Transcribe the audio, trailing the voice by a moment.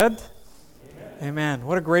Amen. Amen.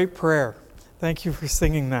 What a great prayer. Thank you for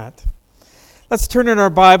singing that. Let's turn in our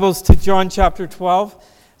Bibles to John chapter 12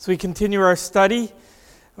 as we continue our study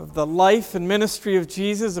of the life and ministry of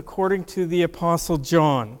Jesus according to the Apostle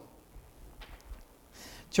John.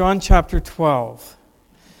 John chapter 12.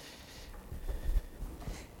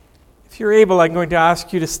 If you're able, I'm going to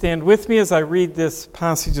ask you to stand with me as I read this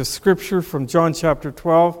passage of Scripture from John chapter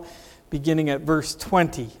 12, beginning at verse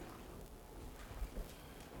 20.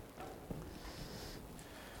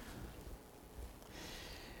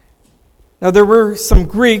 Now there were some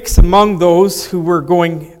Greeks among those who were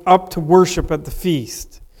going up to worship at the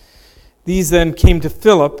feast. These then came to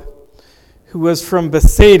Philip, who was from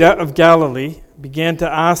Bethsaida of Galilee, began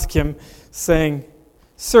to ask him, saying,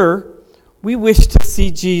 "Sir, we wish to see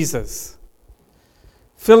Jesus."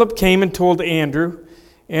 Philip came and told Andrew.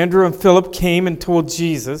 Andrew and Philip came and told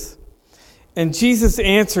Jesus. And Jesus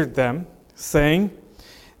answered them, saying,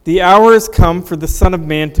 "The hour has come for the Son of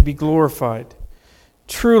Man to be glorified.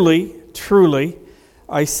 Truly, truly,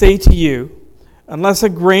 I say to you, unless a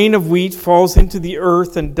grain of wheat falls into the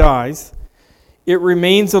earth and dies, it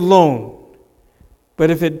remains alone.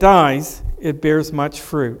 But if it dies, it bears much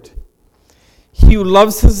fruit. He who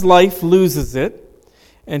loves his life loses it,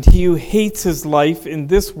 and he who hates his life in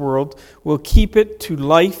this world will keep it to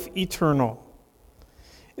life eternal.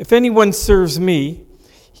 If anyone serves me,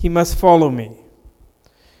 he must follow me.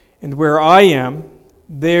 And where I am,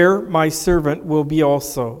 there my servant will be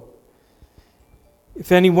also.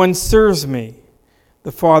 If anyone serves me,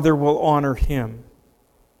 the Father will honor him.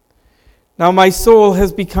 Now my soul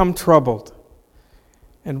has become troubled.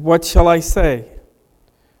 And what shall I say?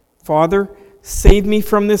 Father, save me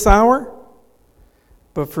from this hour?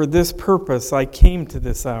 But for this purpose I came to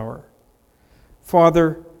this hour.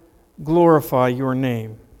 Father, glorify your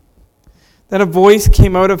name." Then a voice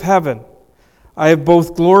came out of heaven. "I have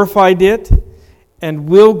both glorified it and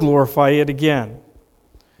will glorify it again."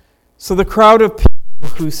 So the crowd of people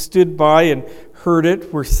who stood by and heard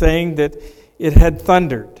it were saying that it had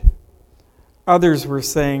thundered. Others were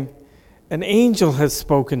saying, "An angel has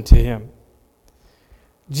spoken to him."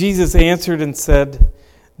 Jesus answered and said,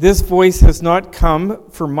 "This voice has not come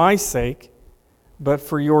for my sake, but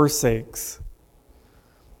for your sakes.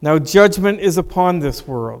 Now judgment is upon this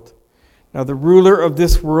world. Now the ruler of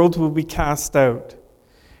this world will be cast out.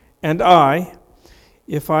 And I,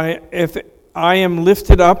 if I am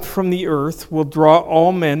lifted up from the earth, will draw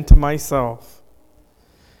all men to myself."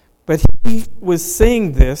 But he was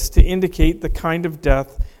saying this to indicate the kind of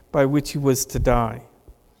death by which he was to die.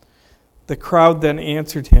 The crowd then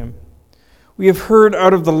answered him, "We have heard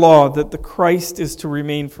out of the law that the Christ is to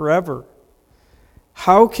remain forever.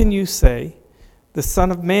 How can you say, 'The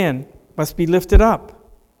Son of Man must be lifted up'?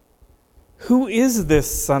 Who is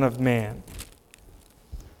this Son of Man?"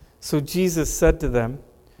 So Jesus said to them,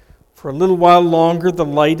 "For a little while longer the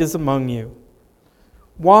light is among you.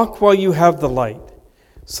 Walk while you have the light,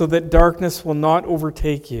 so that darkness will not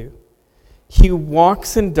overtake you. He who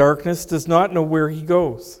walks in darkness does not know where he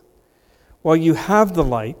goes. While you have the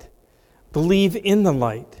light, believe in the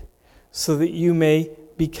light, so that you may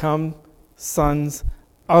become sons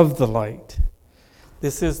of the light."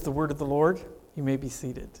 This is the word of the Lord. You may be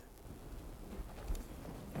seated.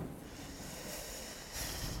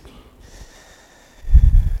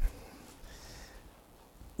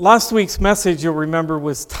 Last week's message, you'll remember,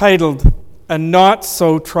 was titled, "A Not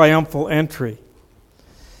So Triumphal Entry."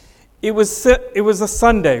 It was a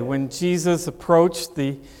Sunday when Jesus approached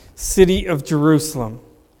the city of Jerusalem.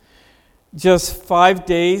 Just 5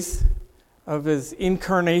 days of his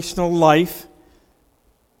incarnational life,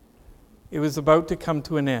 it was about to come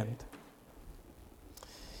to an end.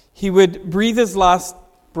 He would breathe his last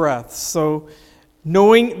breath, so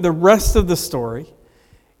knowing the rest of the story,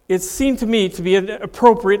 it seemed to me to be an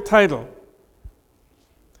appropriate title.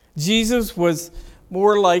 Jesus was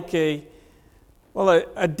more like a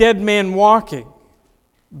dead man walking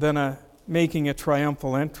than making a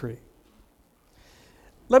triumphal entry.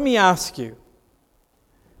 Let me ask you,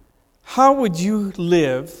 how would you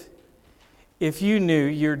live if you knew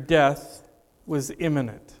your death was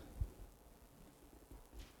imminent?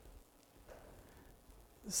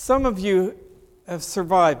 Some of you have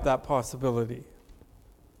survived that possibility.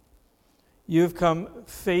 You have come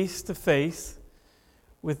face to face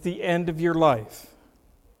with the end of your life.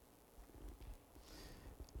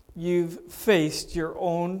 You've faced your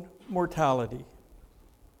own mortality.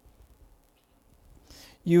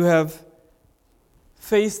 You have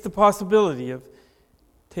faced the possibility of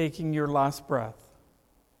taking your last breath.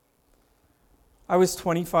 I was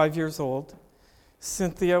 25 years old.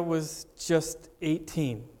 Cynthia was just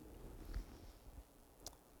 18.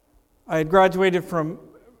 I had graduated from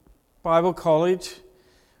Bible college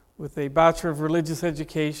with a Bachelor of Religious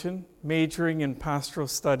Education, majoring in Pastoral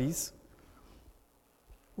Studies,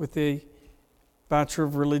 with a Bachelor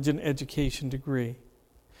of Religion Education degree.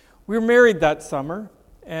 We were married that summer,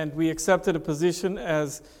 and we accepted a position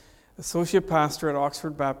as Associate Pastor at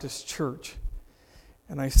Oxford Baptist Church.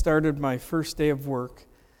 And I started my first day of work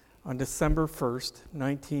on December 1st,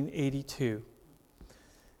 1982.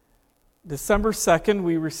 December 2nd,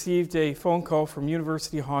 we received a phone call from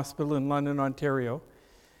University Hospital in London, Ontario.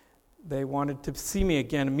 They wanted to see me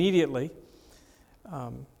again immediately.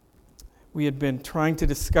 We had been trying to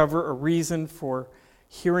discover a reason for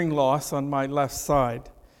hearing loss on my left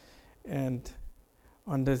side. And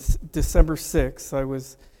on December 6th, I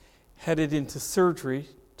was headed into surgery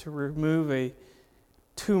to remove a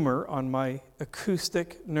tumor on my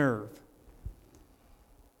acoustic nerve.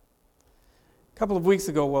 A couple of weeks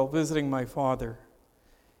ago, while visiting my father,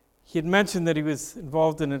 he had mentioned that he was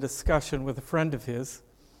involved in a discussion with a friend of his,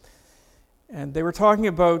 and they were talking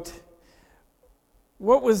about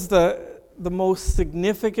what was the most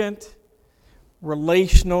significant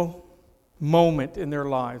relational moment in their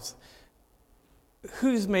lives.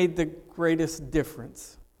 Who's made the greatest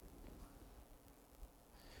difference?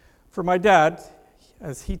 For my dad,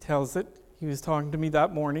 as he tells it, he was talking to me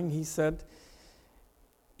that morning, he said,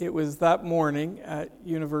 it was that morning at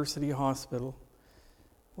University Hospital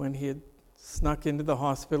when he had snuck into the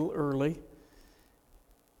hospital early,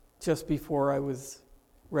 just before I was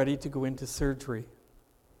ready to go into surgery.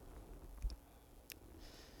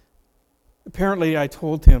 Apparently, I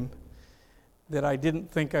told him that I didn't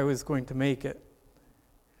think I was going to make it.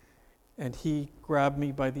 And he grabbed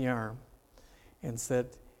me by the arm and said,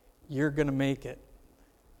 "You're going to make it."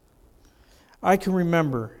 I can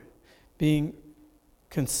remember being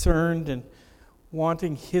concerned and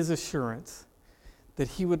wanting his assurance that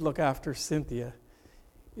he would look after Cynthia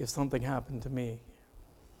if something happened to me.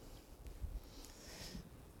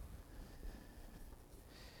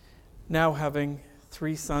 Now, having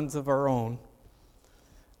 3 sons of our own,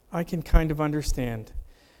 I can kind of understand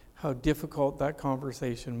how difficult that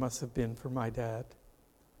conversation must have been for my dad.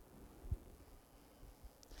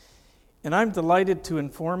 And I'm delighted to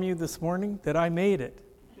inform you this morning that I made it.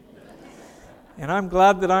 And I'm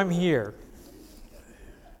glad that I'm here.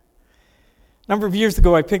 A number of years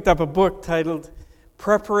ago, I picked up a book titled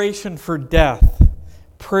Preparation for Death,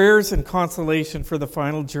 Prayers and Consolation for the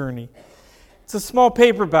Final Journey. It's a small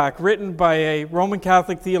paperback written by a Roman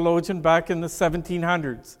Catholic theologian back in the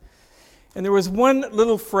 1700s. And there was one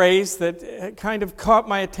little phrase that kind of caught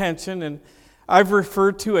my attention, and I've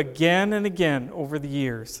referred to again and again over the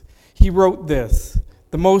years. He wrote this: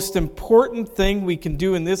 "The most important thing we can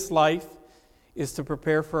do in this life is to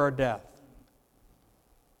prepare for our death."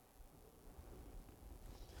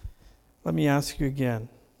 Let me ask you again.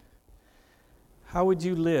 How would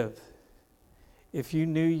you live if you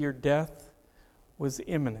knew your death was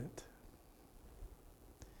imminent?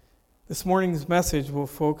 This morning's message will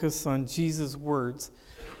focus on Jesus' words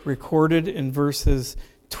recorded in verses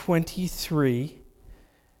 23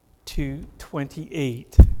 to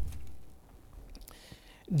 28.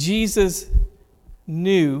 Jesus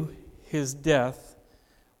knew his death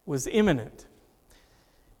was imminent.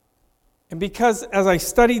 And because as I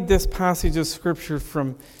studied this passage of Scripture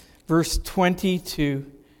from verse 20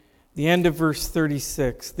 to the end of verse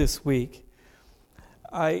 36 this week,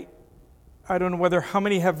 I don't know whether how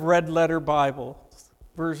many have red letter Bibles,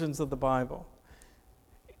 versions of the Bible.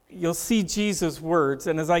 You'll see Jesus' words,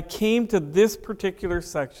 and as I came to this particular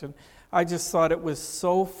section, I just thought it was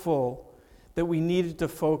so full that we needed to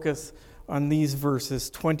focus on these verses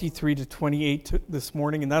 23 to 28 this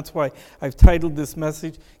morning, and that's why I've titled this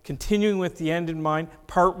message, Continuing with the End in Mind,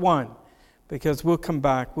 Part 1, because we'll come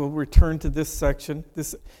back. We'll return to this section,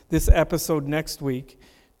 this episode next week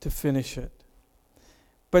to finish it.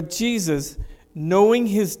 But Jesus, knowing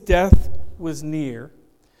his death was near,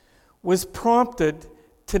 was prompted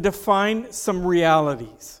to define some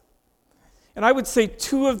realities. And I would say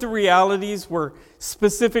 2 of the realities were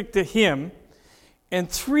specific to him, and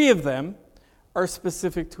 3 of them are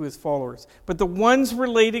specific to his followers. But the ones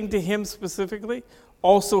relating to him specifically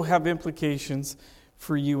also have implications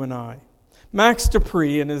for you and I. Max De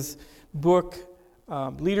Pree, in his book,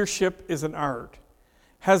 Leadership is an Art,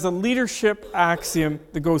 has a leadership axiom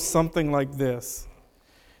that goes something like this: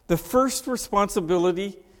 the first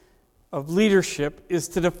responsibility of leadership is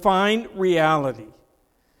to define reality.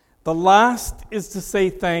 The last is to say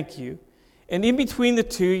thank you. And in between the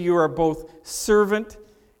 2, you are both servant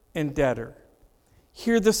and debtor.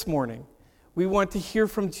 Here this morning, we want to hear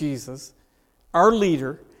from Jesus, our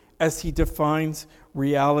leader, as he defines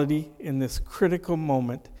reality in this critical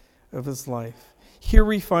moment of his life. Here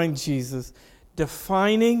we find Jesus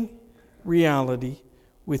defining reality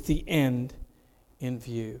with the end in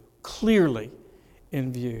view, clearly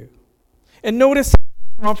in view. And notice he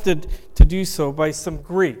was prompted to do so by some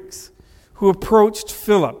Greeks who approached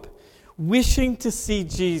Philip, wishing to see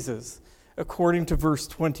Jesus, according to verse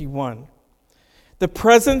 21. The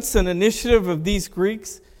presence and initiative of these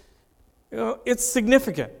Greeks, it's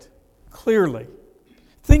significant, clearly.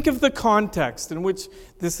 Think of the context in which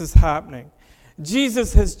this is happening.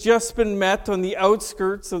 Jesus has just been met on the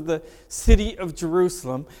outskirts of the city of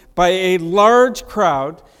Jerusalem by a large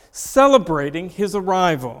crowd celebrating his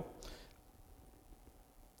arrival.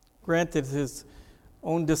 Granted, his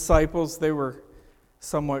own disciples, they were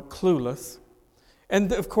somewhat clueless.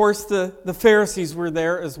 And of course, the Pharisees were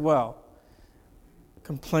there as well,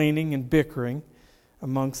 complaining and bickering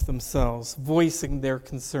amongst themselves, voicing their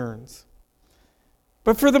concerns.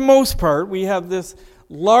 But for the most part, we have this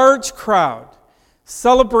large crowd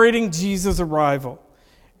celebrating Jesus' arrival.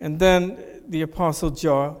 And then the Apostle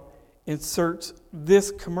John inserts this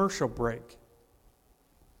commercial break.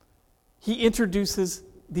 He introduces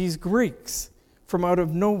these Greeks from out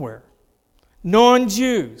of nowhere,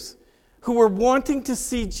 non-Jews, who were wanting to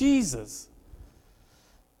see Jesus.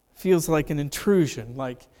 Feels like an intrusion,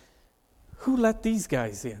 like, who let these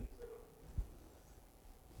guys in?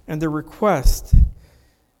 And the request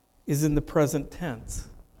is in the present tense,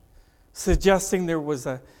 suggesting there was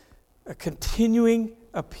a continuing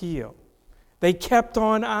appeal. They kept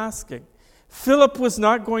on asking. Philip was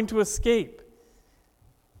not going to escape.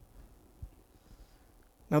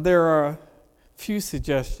 Now, there are a few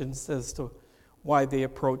suggestions as to why they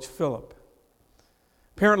approached Philip.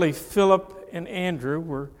 Apparently, Philip and Andrew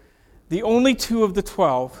were the only two of the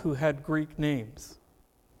 12 who had Greek names.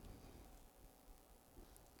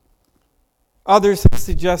 Others have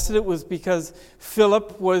suggested it was because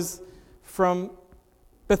Philip was from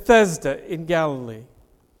Bethesda in Galilee. It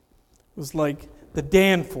was like the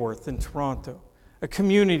Danforth in Toronto, a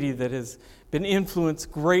community that has been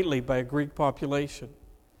influenced greatly by a Greek population.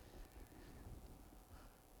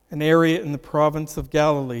 An area in the province of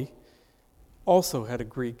Galilee also had a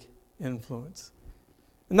Greek influence.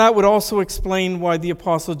 And that would also explain why the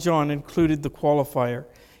Apostle John included the qualifier,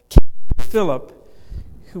 Philip,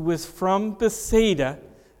 who was from Bethsaida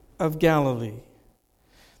of Galilee.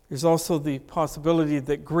 There's also the possibility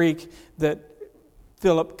that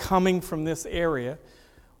Philip, coming from this area,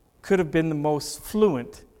 could have been the most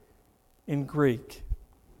fluent in Greek.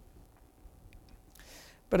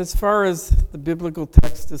 But as far as the biblical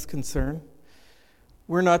text is concerned,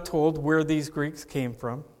 we're not told where these Greeks came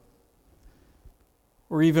from,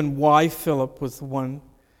 or even why Philip was the one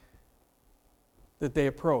that they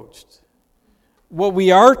approached. What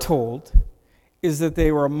we are told is that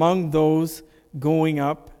they were among those going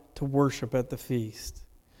up to worship at the feast.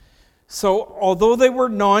 So, although they were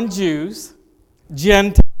non-Jews,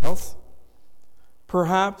 Gentiles,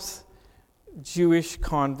 perhaps Jewish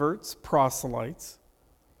converts, proselytes,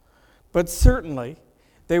 but certainly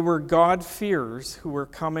they were God-fearers who were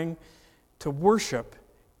coming to worship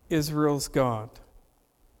Israel's God.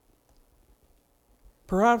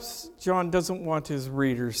 Perhaps John doesn't want his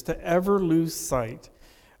readers to ever lose sight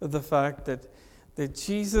of the fact that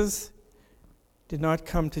Jesus did not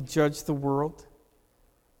come to judge the world,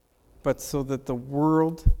 but so that the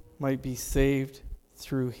world might be saved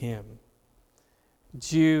through him,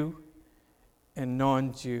 Jew and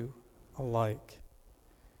non-Jew alike.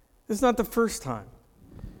 This is not the first time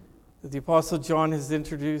that the Apostle John has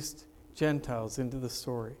introduced Gentiles into the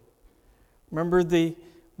story. Remember the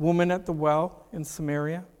woman at the well in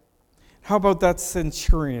Samaria? How about that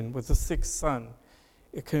centurion with the sick son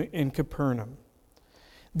in Capernaum?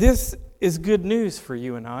 This is good news for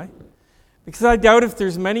you and I, because I doubt if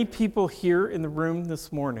there's many people here in the room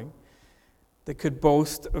this morning that could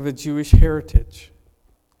boast of a Jewish heritage.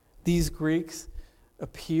 These Greeks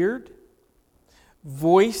appeared,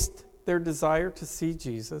 voiced their desire to see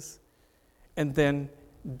Jesus, and then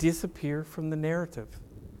disappear from the narrative,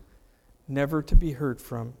 never to be heard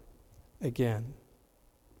from again.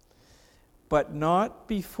 But not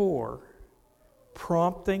before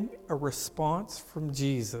prompting a response from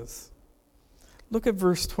Jesus. Look at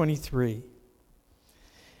verse 23.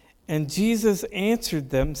 And Jesus answered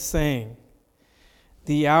them, saying,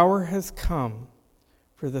 "The hour has come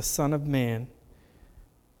for the Son of Man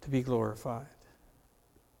to be glorified."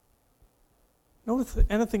 Notice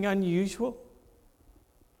anything unusual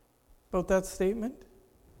about that statement?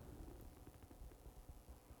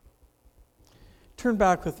 Turn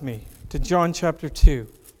back with me to John chapter 2.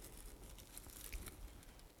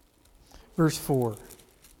 Verse 4.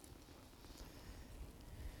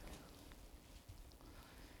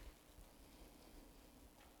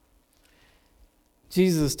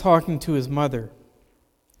 Jesus talking to his mother.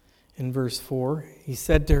 In verse 4, he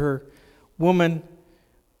said to her, "Woman,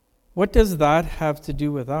 what does that have to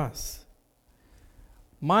do with us?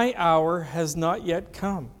 My hour has not yet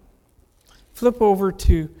come." Flip over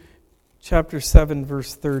to chapter 7,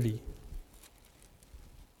 verse 30.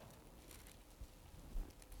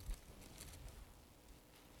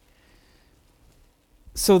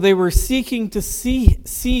 So they were seeking to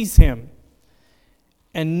seize him,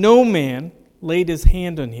 and no man laid his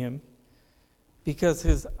hand on him, because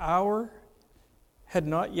his hour had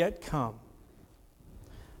not yet come.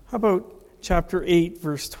 How about chapter 8,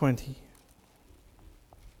 verse 20?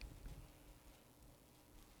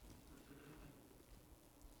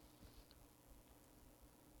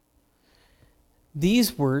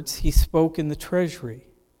 These words he spoke in the treasury,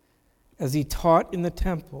 as he taught in the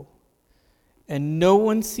temple, and no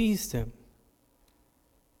one seized him,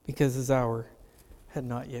 because his hour had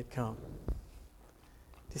not yet come.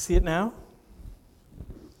 Do you see it now?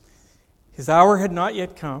 His hour had not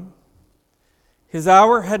yet come. His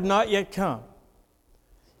hour had not yet come.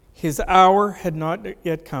 His hour had not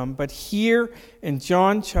yet come. But here in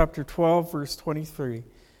John chapter 12, verse 23,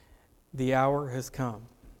 the hour has come.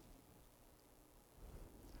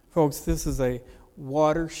 Folks, this is a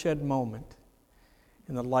watershed moment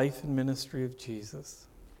in the life and ministry of Jesus.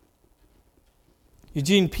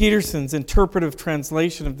 Eugene Peterson's interpretive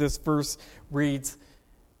translation of this verse reads,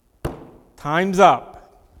 "Time's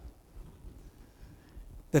up.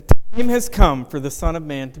 The time has come for the Son of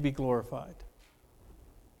Man to be glorified."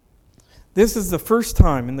 This is the first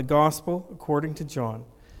time in the Gospel, according to John,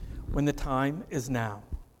 when the time is now.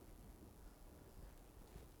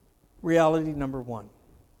 Reality number one.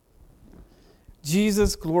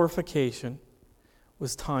 Jesus' glorification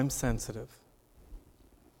was time sensitive.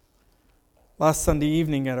 Last Sunday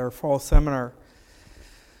evening at our fall seminar,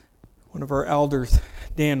 one of our elders,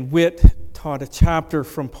 Dan Witt, taught a chapter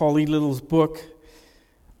from Paul E. Little's book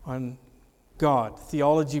on God,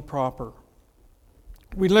 Theology Proper.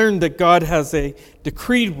 We learned that God has a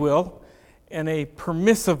decreed will and a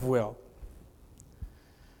permissive will.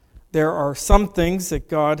 There are some things that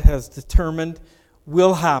God has determined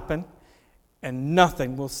will happen, and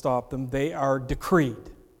nothing will stop them. They are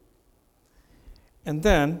decreed. And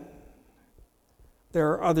then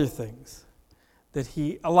there are other things that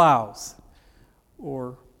he allows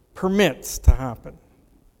or permits to happen.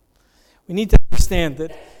 We need to understand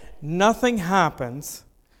that nothing happens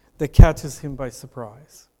that catches him by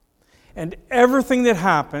surprise. And everything that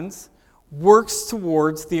happens works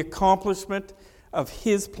towards the accomplishment of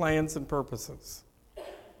his plans and purposes.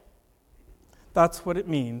 That's what it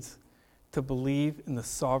means to believe in the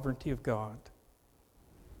sovereignty of God.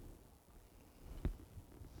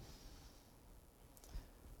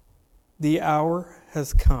 The hour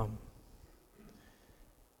has come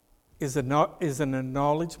is an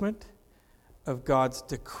acknowledgement of God's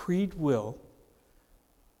decreed will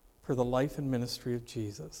for the life and ministry of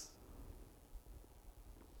Jesus.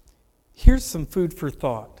 Here's some food for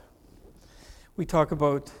thought. We talk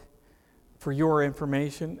about, for your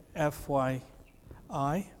information,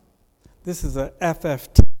 FYI. This is a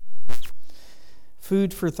FFT.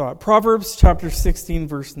 Food for thought. Proverbs chapter 16,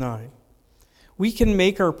 verse 9. We can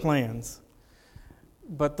make our plans,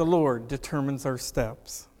 but the Lord determines our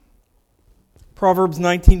steps. Proverbs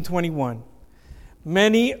 19:21.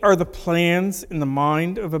 Many are the plans in the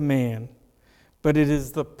mind of a man, but it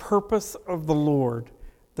is the purpose of the Lord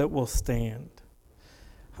that will stand.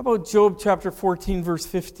 How about Job chapter 14, verse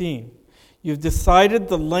 15? You've decided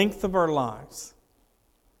the length of our lives.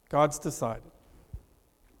 God's decided.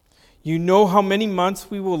 You know how many months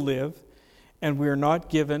we will live, and we are not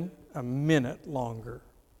given a minute longer.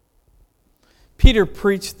 Peter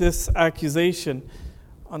preached this accusation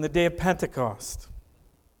on the day of Pentecost.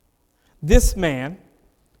 This man,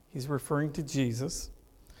 he's referring to Jesus,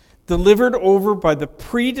 delivered over by the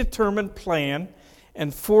predetermined plan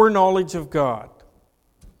and foreknowledge of God.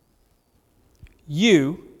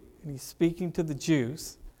 You, and he's speaking to the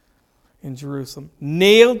Jews in Jerusalem,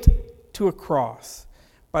 nailed to a cross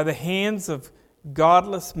by the hands of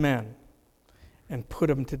godless men and put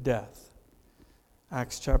him to death.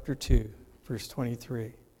 Acts chapter 2, verse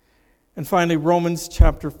 23. And finally, Romans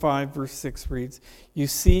chapter 5, verse 6 reads, you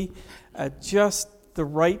see, at just the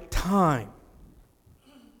right time,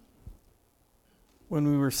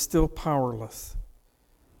 when we were still powerless,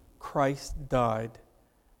 Christ died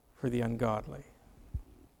for the ungodly.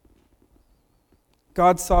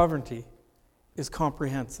 God's sovereignty is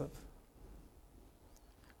comprehensive.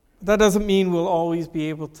 That doesn't mean we'll always be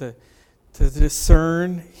able to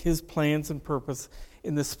discern His plans and purpose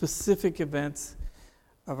in the specific events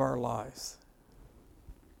of our lives.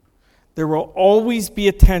 There will always be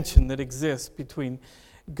a tension that exists between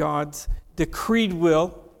God's decreed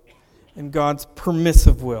will and God's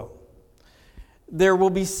permissive will. There will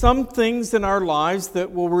be some things in our lives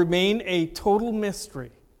that will remain a total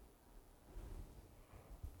mystery.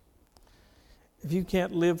 If you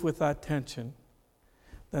can't live with that tension,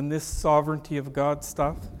 then this sovereignty of God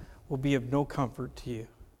stuff will be of no comfort to you.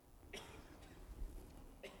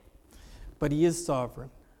 But He is sovereign.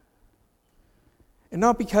 And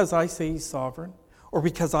not because I say He's sovereign, or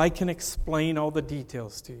because I can explain all the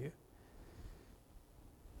details to you,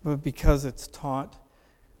 but because it's taught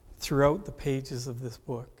throughout the pages of this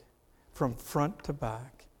book, from front to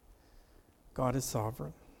back. God is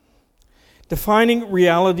sovereign. Defining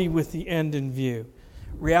reality with the end in view.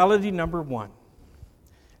 Reality number 1.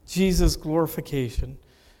 Jesus' glorification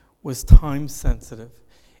was time sensitive.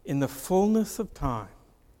 In the fullness of time,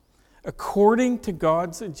 according to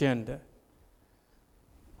God's agenda.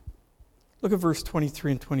 Look at verse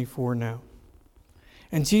 23 and 24 now.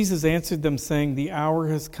 And Jesus answered them, saying, the hour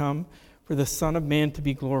has come for the Son of Man to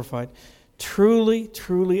be glorified. Truly,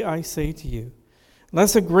 truly, I say to you,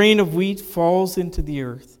 unless a grain of wheat falls into the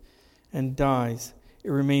earth and dies, it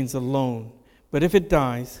remains alone. But if it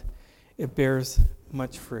dies, it bears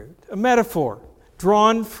much fruit. A metaphor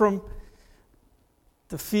drawn from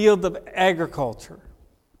the field of agriculture.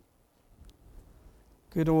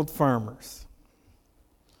 Good old farmers.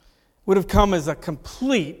 Would have come as a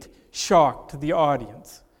complete shock to the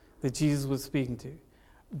audience that Jesus was speaking to.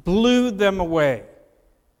 Blew them away.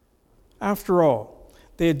 After all,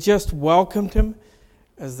 they had just welcomed Him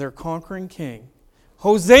as their conquering king.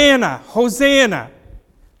 Hosanna! Hosanna!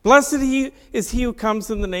 Blessed is he who comes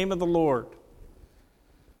in the name of the Lord.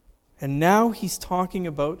 And now He's talking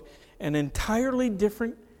about an entirely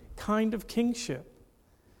different kind of kingship.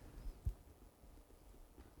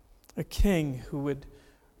 A king who would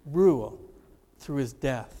rule through His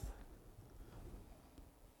death.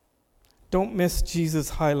 Don't miss Jesus'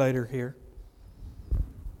 highlighter here.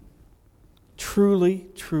 Truly,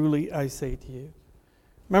 truly, I say to you.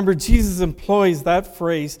 Remember, Jesus employs that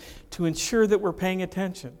phrase to ensure that we're paying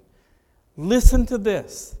attention. Listen to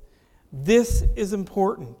this. This is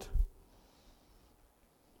important.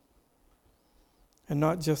 And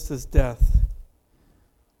not just His death,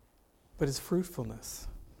 but His fruitfulness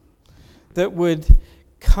that would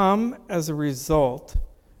come as a result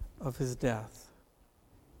of His death.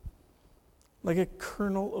 Like a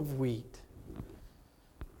kernel of wheat,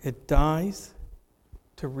 it dies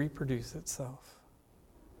to reproduce itself.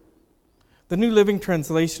 The New Living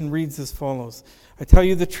Translation reads as follows. I tell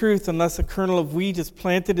you the truth, unless a kernel of wheat is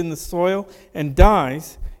planted in the soil and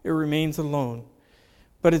dies, it remains alone.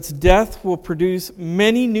 But its death will produce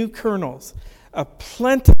many new kernels, a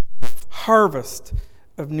plentiful harvest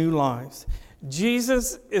of new lives.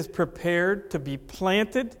 Jesus is prepared to be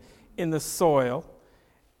planted in the soil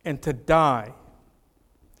and to die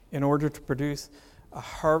in order to produce a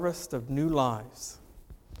harvest of new lives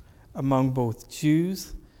among both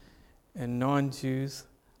Jews and non-Jews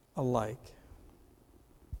alike.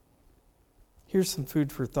 Here's some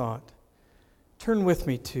food for thought. Turn with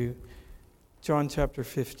me to John chapter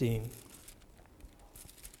 15.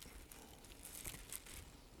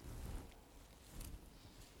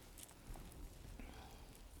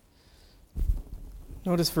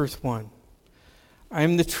 Notice verse 1. I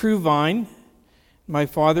am the true vine. My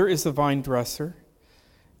Father is the vine dresser.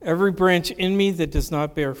 Every branch in me that does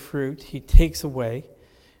not bear fruit, He takes away.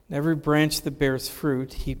 And every branch that bears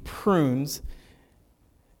fruit, He prunes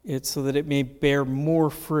it so that it may bear more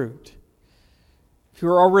fruit. You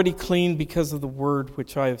are already clean because of the word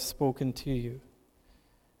which I have spoken to you.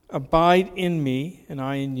 Abide in me, and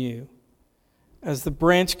I in you. As the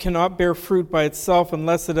branch cannot bear fruit by itself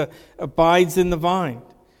unless it abides in the vine,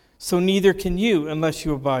 so neither can you unless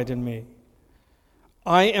you abide in me.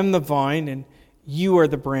 I am the vine, and you are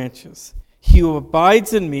the branches. He who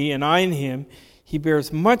abides in me, and I in him, he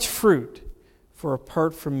bears much fruit, for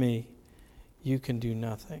apart from me, you can do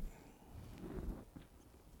nothing.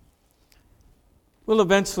 We'll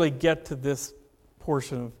eventually get to this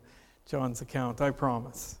portion of John's account, I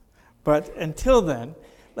promise. But until then,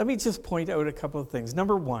 let me just point out a couple of things.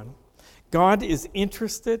 Number one, God is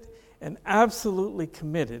interested and absolutely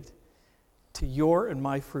committed to your and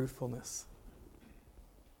my fruitfulness.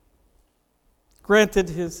 Granted,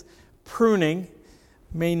 His pruning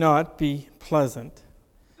may not be pleasant,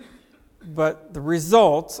 but the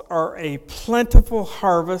results are a plentiful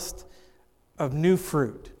harvest of new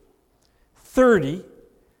fruit. 30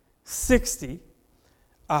 60,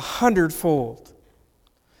 100-fold.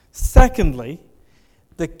 Secondly,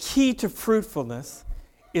 the key to fruitfulness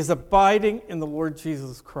is abiding in the Lord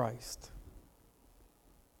Jesus Christ.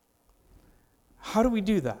 How do we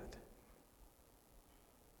do that?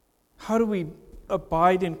 How do we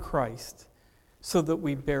abide in Christ so that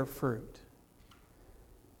we bear fruit?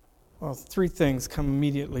 Well, three things come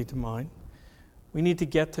immediately to mind. We need to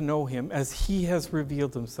get to know him as he has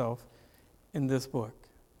revealed himself in this book.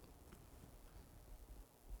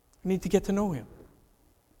 We need to get to know him.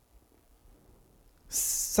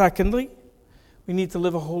 Secondly, we need to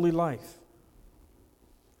live a holy life.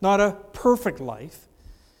 Not a perfect life,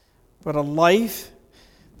 but a life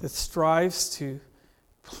that strives to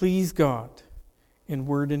please God in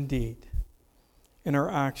word and deed, in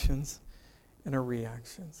our actions and our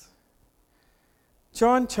reactions.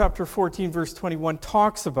 John chapter 14, verse 21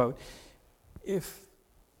 talks about if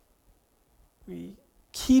we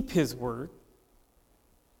keep his word,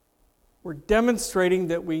 we're demonstrating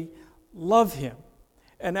that we love him.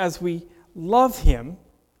 And as we love him,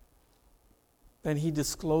 then he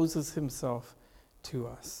discloses himself to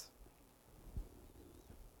us.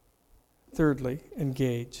 Thirdly,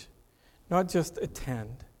 engage. Not just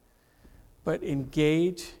attend, but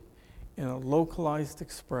engage in a localized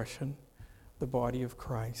expression, the body of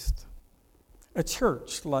Christ. A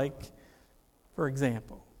church like, for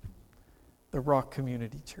example, the Rock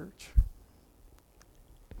Community Church.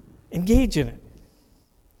 Engage in it.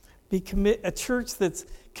 A church that's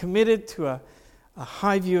committed to a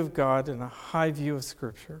high view of God and a high view of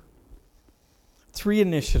Scripture. 3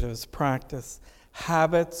 initiatives, practice,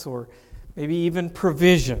 habits, or maybe even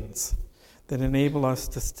provisions that enable us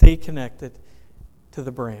to stay connected to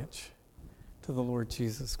the branch, to the Lord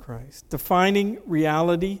Jesus Christ. Defining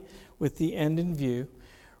reality with the end in view.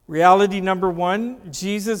 Reality number 1,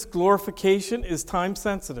 Jesus' glorification is time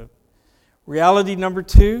sensitive. Reality number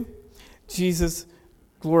 2, Jesus'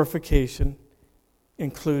 glorification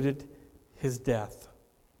included his death.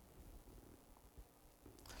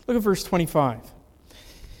 Look at verse 25.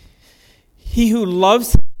 He who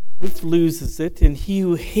loves his life loses it, and he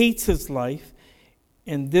who hates his life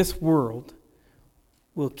in this world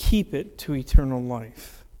will keep it to eternal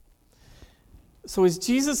life. So is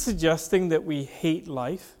Jesus suggesting that we hate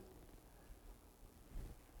life?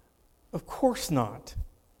 Of course not.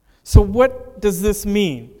 So what does this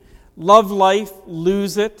mean? Love life,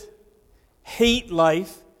 lose it. Hate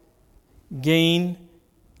life, gain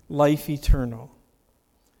life eternal.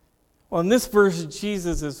 Well, in this verse,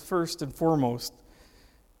 Jesus is first and foremost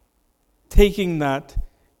taking that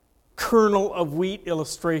kernel of wheat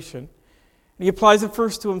illustration, and he applies it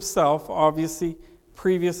first to himself. Obviously,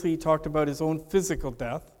 previously he talked about his own physical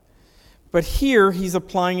death, but here he's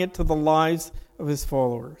applying it to the lives of his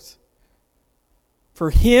followers. For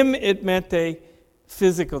him, it meant a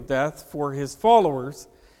physical death. For his followers,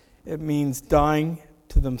 it means dying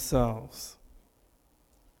to themselves.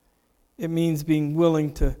 It means being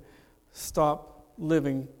willing to stop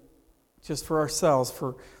living just for ourselves,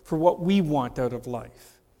 for what we want out of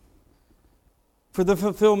life, for the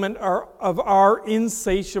fulfillment of our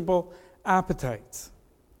insatiable appetites.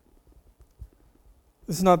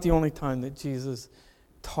 This is not the only time that Jesus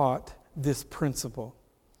taught this principle.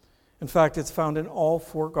 In fact, it's found in all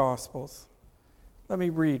 4 Gospels. Let me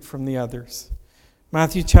read from the others.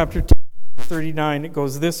 Matthew chapter 10, 39, it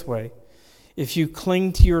goes this way. If you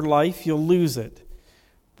cling to your life, you'll lose it.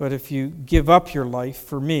 But if you give up your life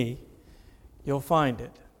for me, you'll find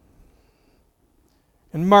it.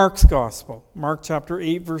 In Mark's Gospel, Mark chapter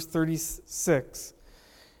 8, verse 36.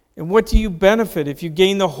 And what do you benefit if you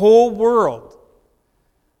gain the whole world,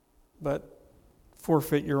 but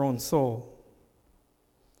forfeit your own soul?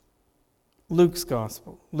 Luke's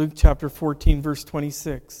Gospel, Luke chapter 14, verse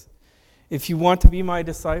 26. If you want to be my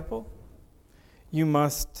disciple, you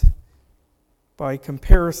must, by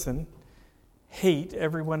comparison, hate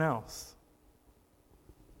everyone else.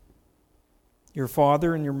 Your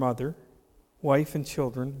father and your mother, wife and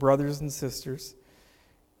children, brothers and sisters,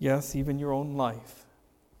 yes, even your own life.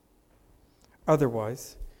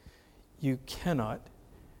 Otherwise, you cannot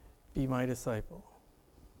be my disciple.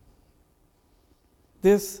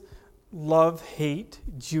 This love-hate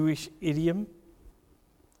Jewish idiom,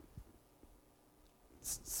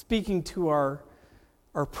 speaking to our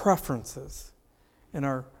preferences and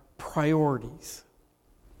our priorities.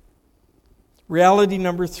 Reality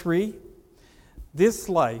number 3, this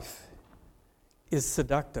life is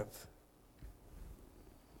seductive.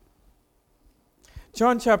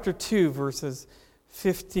 John chapter 2, verses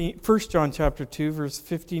 15, 1 John chapter 2, verse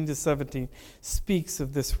 15 to 17 speaks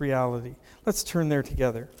of this reality. Let's turn there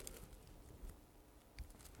together.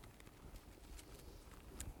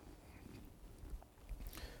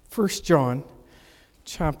 1 John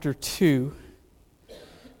chapter 2,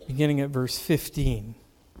 beginning at verse 15.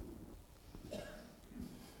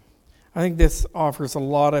 I think this offers a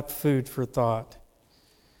lot of food for thought.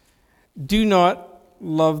 Do not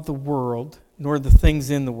love the world, nor the things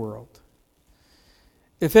in the world.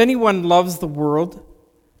 If anyone loves the world,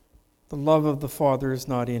 the love of the Father is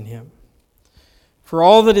not in him. For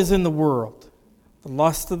all that is in the world, the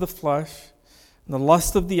lust of the flesh, and the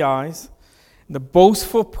lust of the eyes, and the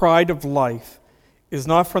boastful pride of life, is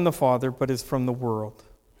not from the Father, but is from the world.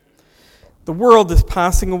 The world is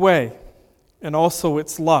passing away, and also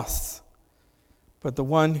its lusts, but the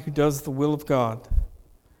one who does the will of God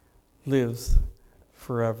lives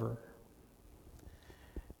forever.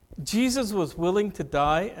 Jesus was willing to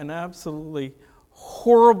die an absolutely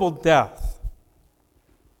horrible death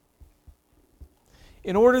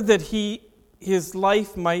in order that his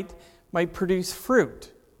life might produce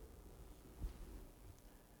fruit.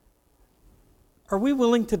 Are we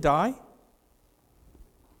willing to die?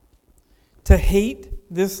 To hate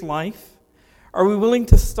this life? Are we willing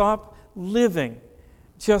to stop living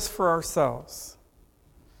just for ourselves?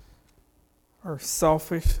 Our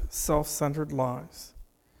selfish, self-centered lives,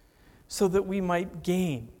 so that we might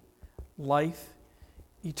gain life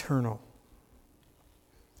eternal.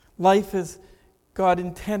 Life as God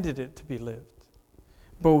intended it to be lived,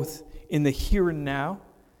 both in the here and now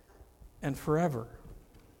and forever.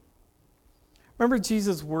 Remember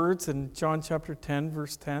Jesus' words in John chapter 10,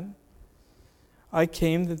 verse 10? I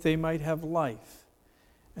came that they might have life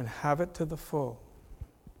and have it to the full.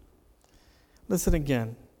 Listen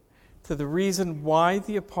again to the reason why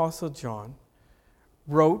the Apostle John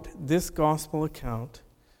wrote this gospel account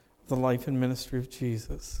of the life and ministry of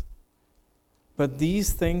Jesus. But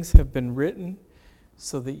these things have been written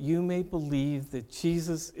so that you may believe that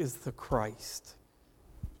Jesus is the Christ,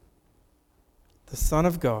 the Son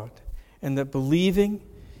of God, and that believing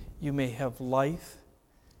you may have life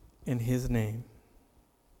in his name.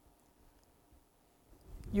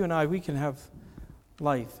 You and I, we can have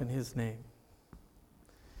life in his name.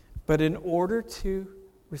 But in order to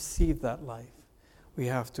receive that life, we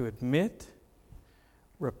have to admit,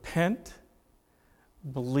 repent,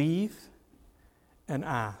 believe, and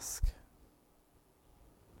ask.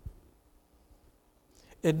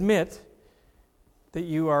 Admit that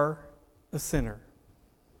you are a sinner,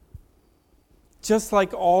 just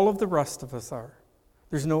like all of the rest of us are.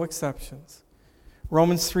 There's no exceptions.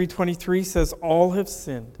 Romans 3:23 says all have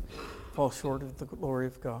sinned, fall short of the glory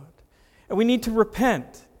of God. And we need to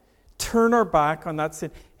repent, turn our back on that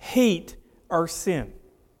sin, hate our sin.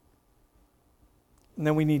 And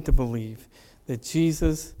then we need to believe that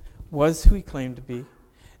Jesus was who he claimed to be,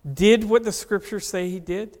 did what the scriptures say he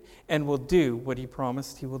did, and will do what he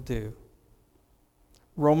promised he will do.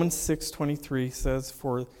 Romans 6:23 says,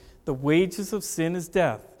 for the wages of sin is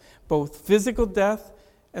death, both physical death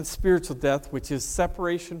and spiritual death, which is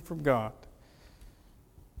separation from God.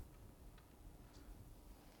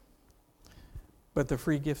 But the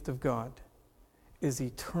free gift of God is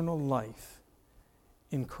eternal life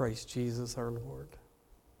in Christ Jesus our Lord.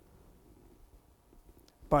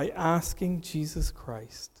 By asking Jesus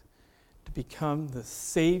Christ to become the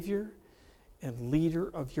Savior and leader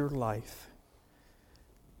of your life,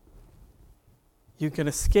 you can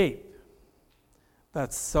escape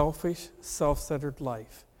that selfish, self-centered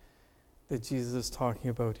life that Jesus is talking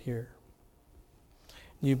about here.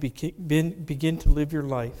 You begin to live your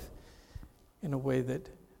life in a way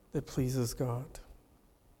that pleases God.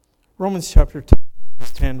 Romans chapter 10,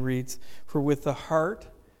 verse 10 reads, for with the heart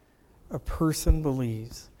a person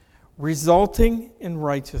believes, resulting in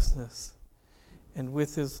righteousness, and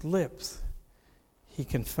with his lips he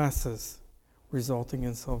confesses, resulting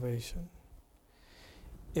in salvation.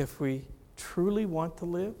 If we truly want to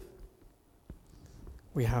live,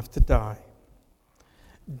 we have to die.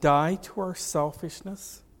 Die to our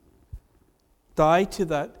selfishness. Die to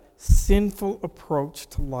that sinful approach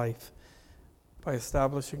to life by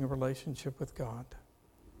establishing a relationship with God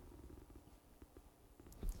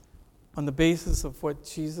on the basis of what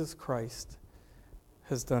Jesus Christ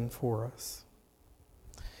has done for us.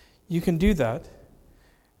 You can do that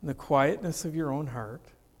in the quietness of your own heart,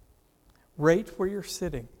 right where you're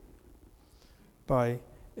sitting, by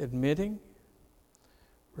admitting,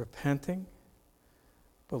 repenting,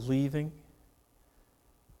 believing,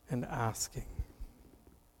 and asking.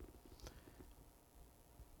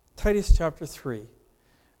 Titus chapter 3,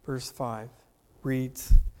 verse 5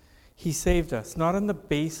 reads, he saved us, not on the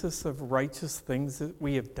basis of righteous things that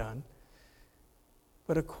we have done,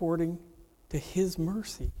 but according to his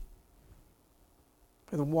mercy,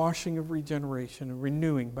 by the washing of regeneration and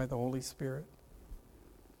renewing by the Holy Spirit.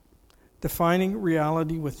 defining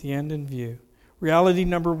reality with the end in view. Reality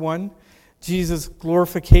number 1, Jesus'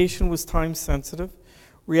 glorification was time sensitive.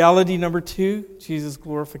 Reality number 2, Jesus'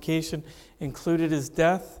 glorification included his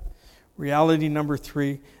death. Reality number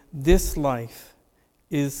 3, this life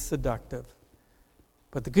is seductive.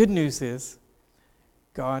 But the good news is,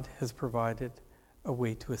 God has provided a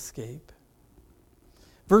way to escape.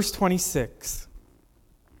 Verse 26.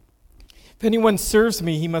 If anyone serves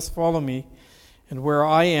me, he must follow me, and where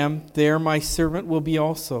I am, there my servant will be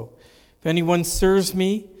also. If anyone serves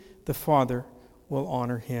me, the Father will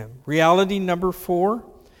honor him. Reality number 4,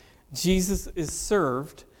 Jesus is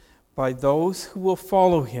served by those who will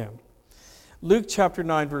follow him. Luke chapter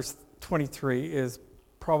 9, verse 23 is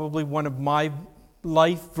probably one of my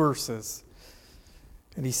life verses.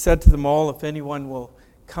 And he said to them all, if anyone will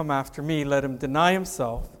come after me, let him deny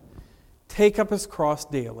himself, take up his cross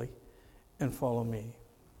daily, and follow me.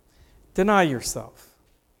 Deny yourself.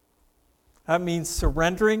 That means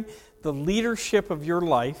surrendering the leadership of your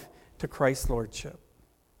life to Christ's lordship.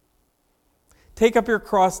 Take up your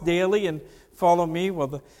cross daily and follow me.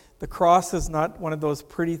 Well, the cross is not one of those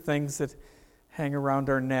pretty things that hang around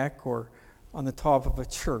our neck or on the top of a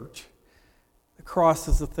church. The cross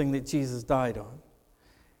is the thing that Jesus died on.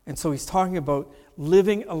 And so he's talking about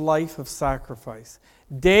living a life of sacrifice.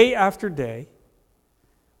 Day after day,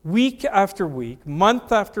 week after week,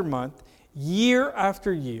 month after month, year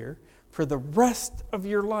after year, for the rest of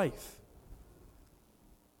your life.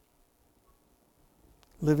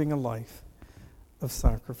 Living a life of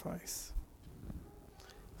sacrifice.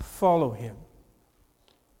 Follow him.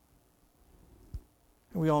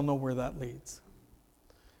 And we all know where that leads.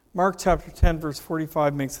 Mark chapter 10, verse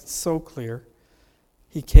 45 makes it so clear.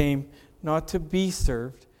 He came not to be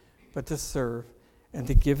served, but to serve and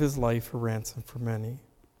to give his life a ransom for many.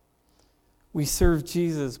 We serve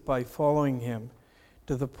Jesus by following him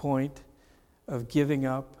to the point of giving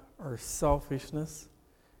up our selfishness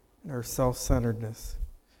and our self-centeredness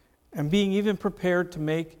and being even prepared to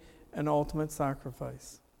make an ultimate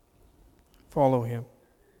sacrifice. Follow him.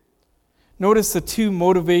 Notice the 2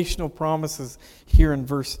 motivational promises here in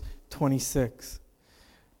verse 26.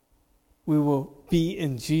 We will be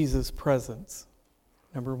in Jesus' presence.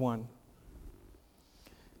 Number 1.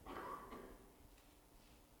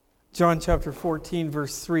 John chapter 14,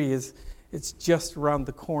 verse 3 it's just around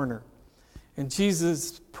the corner. And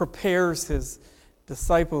Jesus prepares his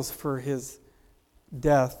disciples for his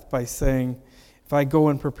death by saying, if I go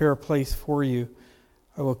and prepare a place for you,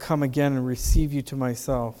 I will come again and receive you to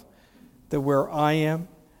myself, that where I am,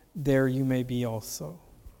 there you may be also.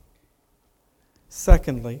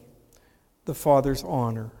 Secondly, the Father's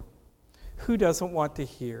honor. Who doesn't want to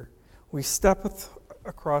hear? We step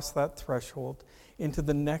across that threshold into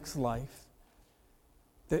the next life.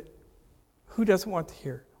 Who doesn't want to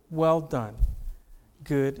hear? Well done,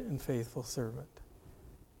 good and faithful servant.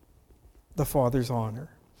 The Father's honor.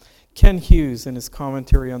 Ken Hughes, in his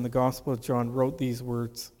commentary on the Gospel of John, wrote these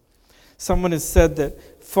words. Someone has said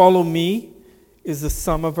that follow me is the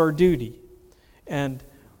sum of our duty, and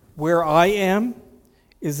where I am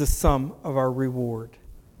is the sum of our reward.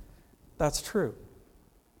 That's true.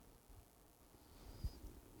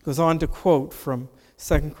 Goes on to quote from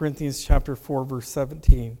 2 Corinthians chapter 4, verse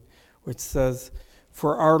 17, which says,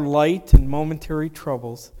 for our light and momentary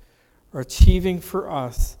troubles are achieving for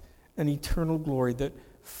us an eternal glory that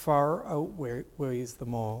far outweighs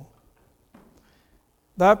them all.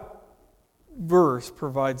 That verse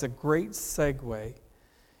provides a great segue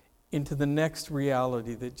into the next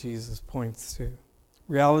reality that Jesus points to.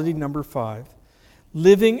 Reality number 5.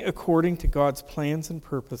 Living according to God's plans and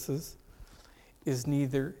purposes is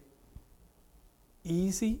neither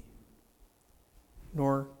easy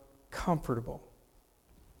nor comfortable.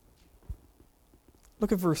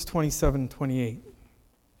 Look at verse 27 and 28.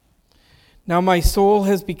 Now my soul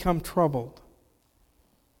has become troubled.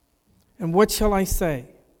 And what shall I say?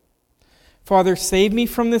 Father, save me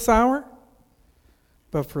from this hour?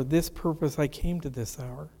 But for this purpose I came to this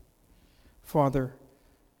hour. Father,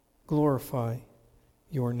 glorify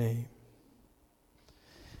your name.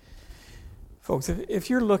 Folks, if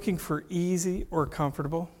you're looking for easy or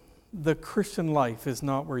comfortable, the Christian life is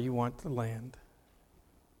not where you want to land.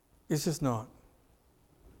 It's just not.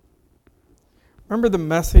 Remember the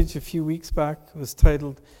message a few weeks back was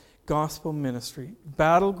titled Gospel Ministry,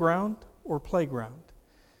 Battleground or Playground?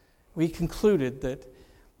 We concluded that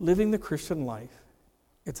living the Christian life,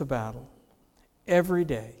 it's a battle. Every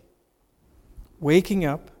day. Waking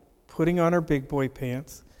up, putting on our big boy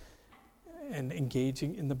pants, and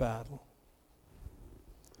engaging in the battle.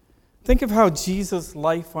 Think of how Jesus'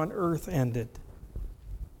 life on earth ended.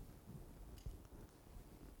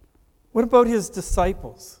 What about his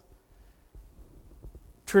disciples?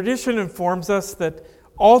 Tradition informs us that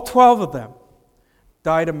all 12 of them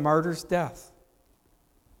died a martyr's death.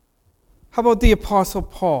 How about the Apostle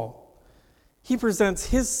Paul? He presents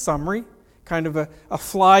his summary, kind of a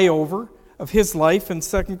flyover of his life in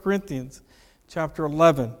 2 Corinthians chapter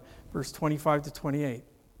 11, verse 25 to 28.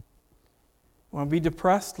 Want to be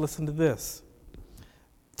depressed? Listen to this.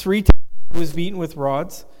 3 times I was beaten with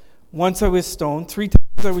rods. Once I was stoned. 3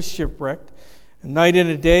 times I was shipwrecked. A night and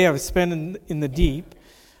a day I was spent in the deep.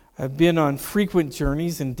 I've been on frequent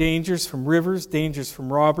journeys and dangers from rivers, dangers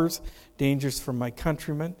from robbers, dangers from my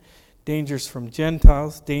countrymen, dangers from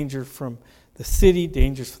Gentiles, danger from the city,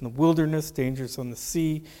 dangers from the wilderness, dangers on the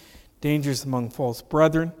sea, dangers among false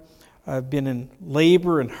brethren. I've been in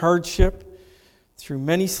labor and hardship through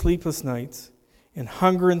many sleepless nights, in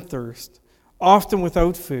hunger and thirst, often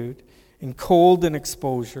without food, in cold and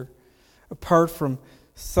exposure. Apart from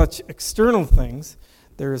such external things,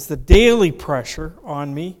 there is the daily pressure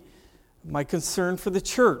on me, my concern for the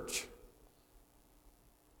church.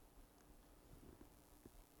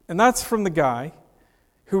 And that's from the guy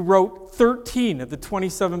who wrote 13 of the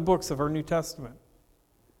 27 books of our New Testament.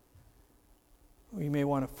 We may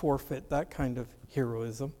want to forfeit that kind of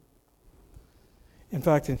heroism. In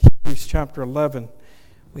fact, in Hebrews chapter 11,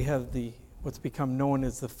 we have what's become known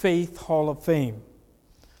as the Faith Hall of Fame.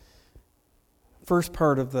 First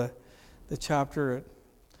part of the chapter, it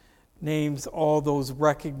names all those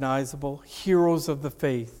recognizable heroes of the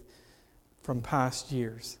faith from past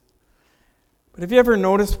years. But have you ever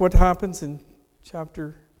noticed what happens in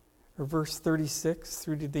chapter or verse 36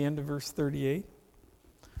 through to the end of verse 38?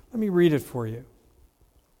 Let me read it for you.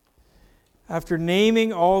 After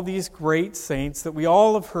naming all these great saints that we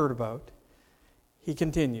all have heard about, he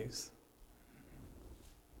continues.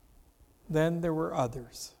 Then there were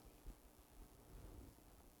others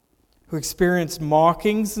who experienced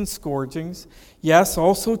mockings and scourgings, yes,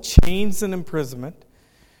 also chains and imprisonment.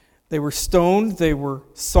 They were stoned, they were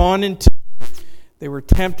sawn in two, they were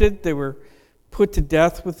tempted, they were put to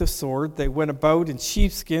death with the sword. They went about in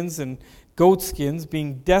sheepskins and goatskins,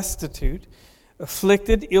 being destitute,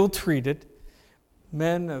 afflicted, ill-treated,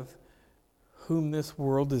 men of whom this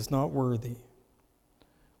world is not worthy,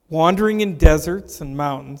 wandering in deserts and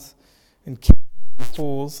mountains and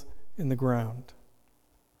holes in the ground.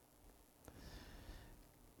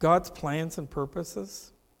 God's plans and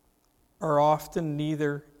purposes are often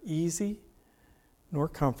neither easy nor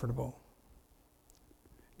comfortable.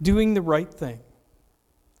 Doing the right thing,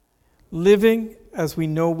 living as we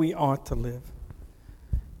know we ought to live,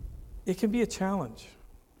 it can be a challenge.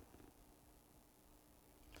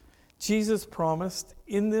 Jesus promised,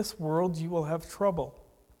 in this world you will have trouble.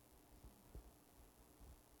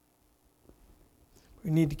 We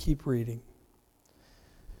need to keep reading.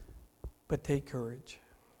 But take courage,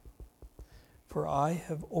 for I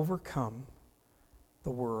have overcome the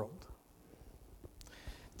world.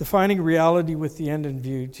 Defining reality with the end in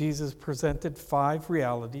view, Jesus presented 5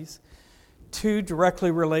 realities, 2 directly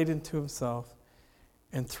related to himself,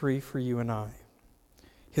 and 3 for you and I.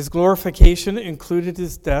 His glorification included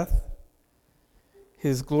his death.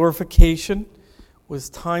 His glorification was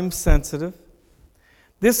time-sensitive.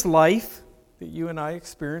 This life that you and I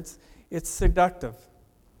experience, it's seductive.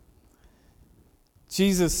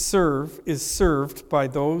 Jesus is served by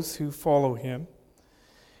those who follow him,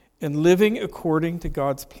 and living according to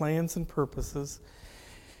God's plans and purposes,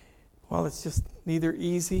 well, it's just neither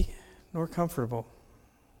easy nor comfortable.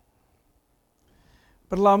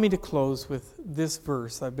 But allow me to close with this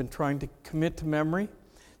verse I've been trying to commit to memory.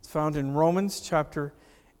 It's found in Romans chapter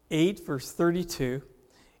 8, verse 32,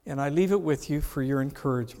 and I leave it with you for your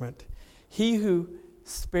encouragement. He who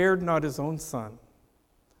spared not his own son,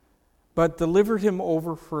 but delivered him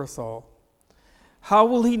over for us all, how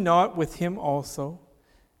will he not with him also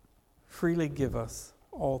freely give us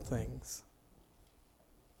all things?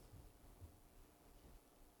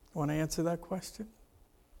 Want to answer that question?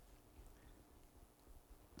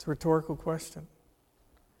 It's a rhetorical question.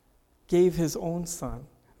 Gave his own son.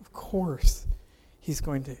 Of course, he's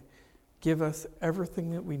going to give us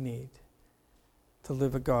everything that we need to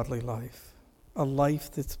live a godly life, a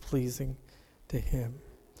life that's pleasing to him.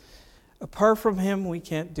 Apart from him, we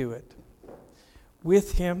can't do it.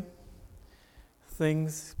 With him,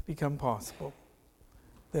 things become possible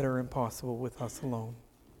that are impossible with us alone.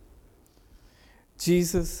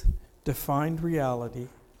 Jesus defined reality,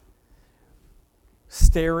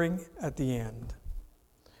 staring at the end,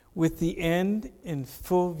 with the end in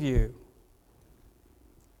full view.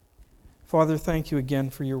 Father, thank you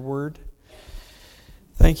again for your word.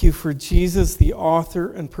 Thank you for Jesus, the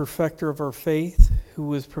author and perfecter of our faith, who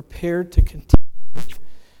was prepared to continue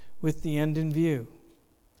with the end in view.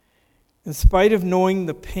 In spite of knowing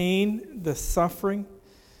the pain, the suffering,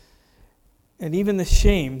 and even the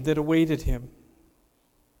shame that awaited him,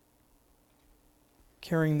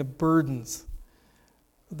 carrying the burdens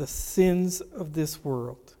of the sins of this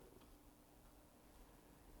world.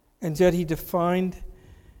 And yet he defined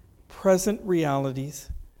present realities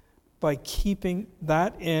by keeping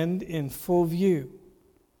that end in full view.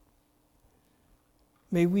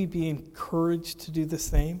 May we be encouraged to do the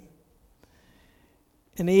same.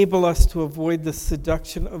 Enable us to avoid the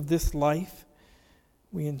seduction of this life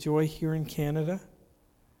we enjoy here in Canada.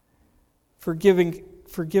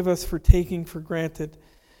 Forgive us for taking for granted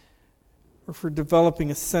or for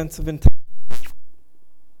developing a sense of entitlement.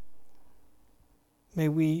 May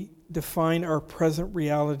we define our present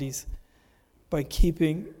realities by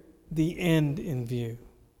keeping the end in view.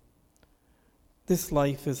 This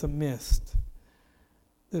life is a mist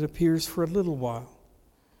that appears for a little while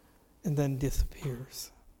and then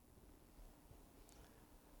disappears.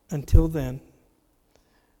 Until then,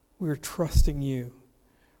 we're trusting you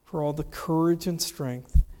for all the courage and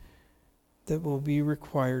strength that will be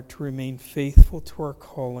required to remain faithful to our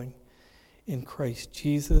calling in Christ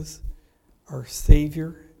Jesus, our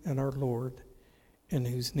Savior and our Lord, in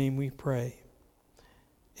whose name we pray.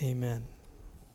 Amen.